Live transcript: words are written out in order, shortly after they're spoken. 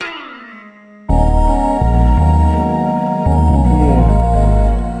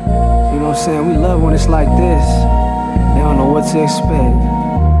saying? We love when it's like this. They don't know what to expect.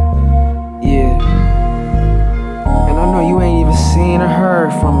 Yeah. And I know you ain't even seen or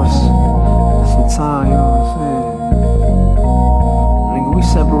heard from us in some time, you know what I'm saying? Nigga, we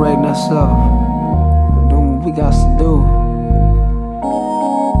separating ourselves, doing what we got to do.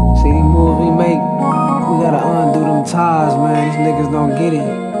 See, these moves we make, we gotta undo them ties, man. These niggas don't get it.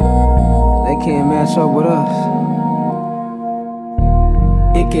 They can't match up with us.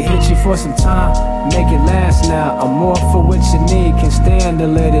 It can hit you for some time, make it last now. I'm more for what you need, can stand to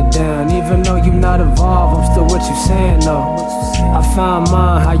let it down. Even though you not evolved, I'm still what you saying though. I found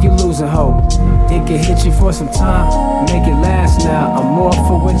mine, how you losing hope? It can hit you for some time, make it last now. I'm more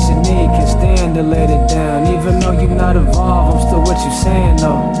for what you need, can stand to let it down. Even though you not evolved, I'm still what you saying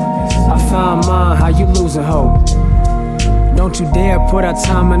though. I found mine, how you losing hope? Don't you dare put our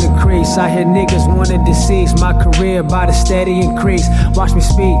time in the crease. I hear niggas wanna decease my career by the steady increase. Watch me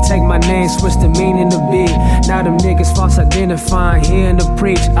speak, take my name, switch the meaning to be. Now them niggas false identifying, hearing the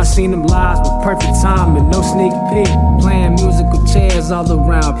preach. I seen them lies with perfect timing, no sneak peek. Playing musical chairs all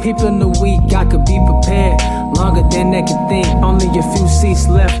around. People in the week, I could be prepared longer than they can think. Only a few seats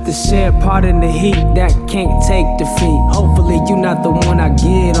left to share, part in the heat that can't take defeat. Hopefully you not the one I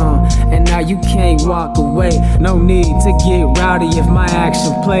get on, and now you can't walk away. No need to get rowdy if my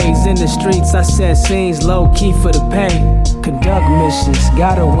action plays in the streets. I set scenes low key for the pay. Conduct missions,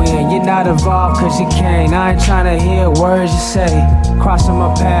 gotta win. You're not involved cause you can't. I ain't tryna hear words you say. Crossing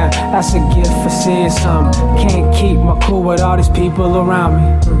my path, that's a gift for seeing something. Can't keep my cool with all these people around me.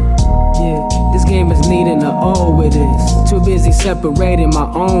 Yeah, this game is needing to own with this. Too busy separating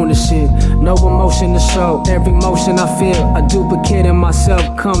my own and shit. No emotion to show, every motion I feel. A duplicate of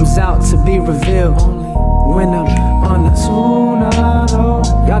myself comes out to be revealed. When I'm on the tornado,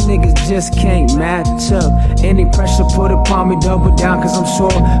 y'all niggas just can't match up. Any pressure put upon me, double down cause I'm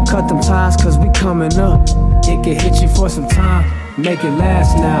sure. Cut them ties cause we coming up. It can hit you for some time, make it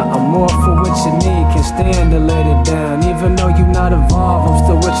last now. I'm more for what you need, can stand to let it down. Even though you not evolved, I'm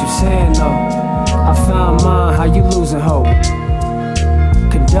still what you saying though. I found mine, how you losing hope?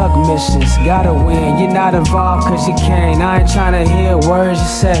 Conduct missions, gotta win. You're not involved cause you can't. I ain't tryna hear words you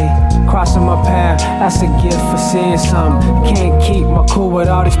say. Crossing my path, that's a gift for seeing something. Can't keep my cool with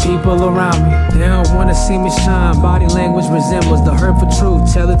all these people around me. They don't wanna see me shine. Body language resembles the hurtful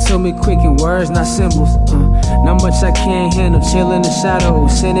truth. Tell it to me quick in words, not symbols. Not much I can't handle, chill in the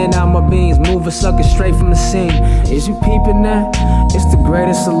shadows. Sending out my beams, moving suckers straight from the scene. Is you peeping that? It's the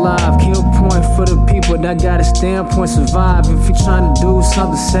greatest alive. Kill point for the people that got a standpoint, survive. If you trying to do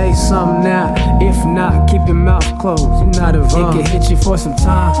something, say something now. If not, keep your mouth closed. You not involved. It can hit you for some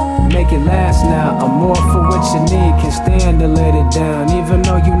time, make it last now. I'm more for what you need, can stand to let it down. Even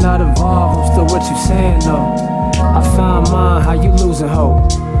though you not involved, I'm still what you saying though. I found mine, how you losing hope?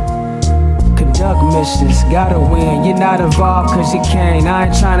 Conduct missions, gotta win. You're not involved cause you can't. I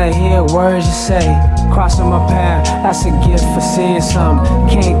ain't tryna hear words you say. Crossing my path, that's a gift for seeing something.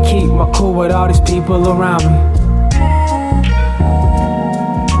 Can't keep my cool with all these people around me.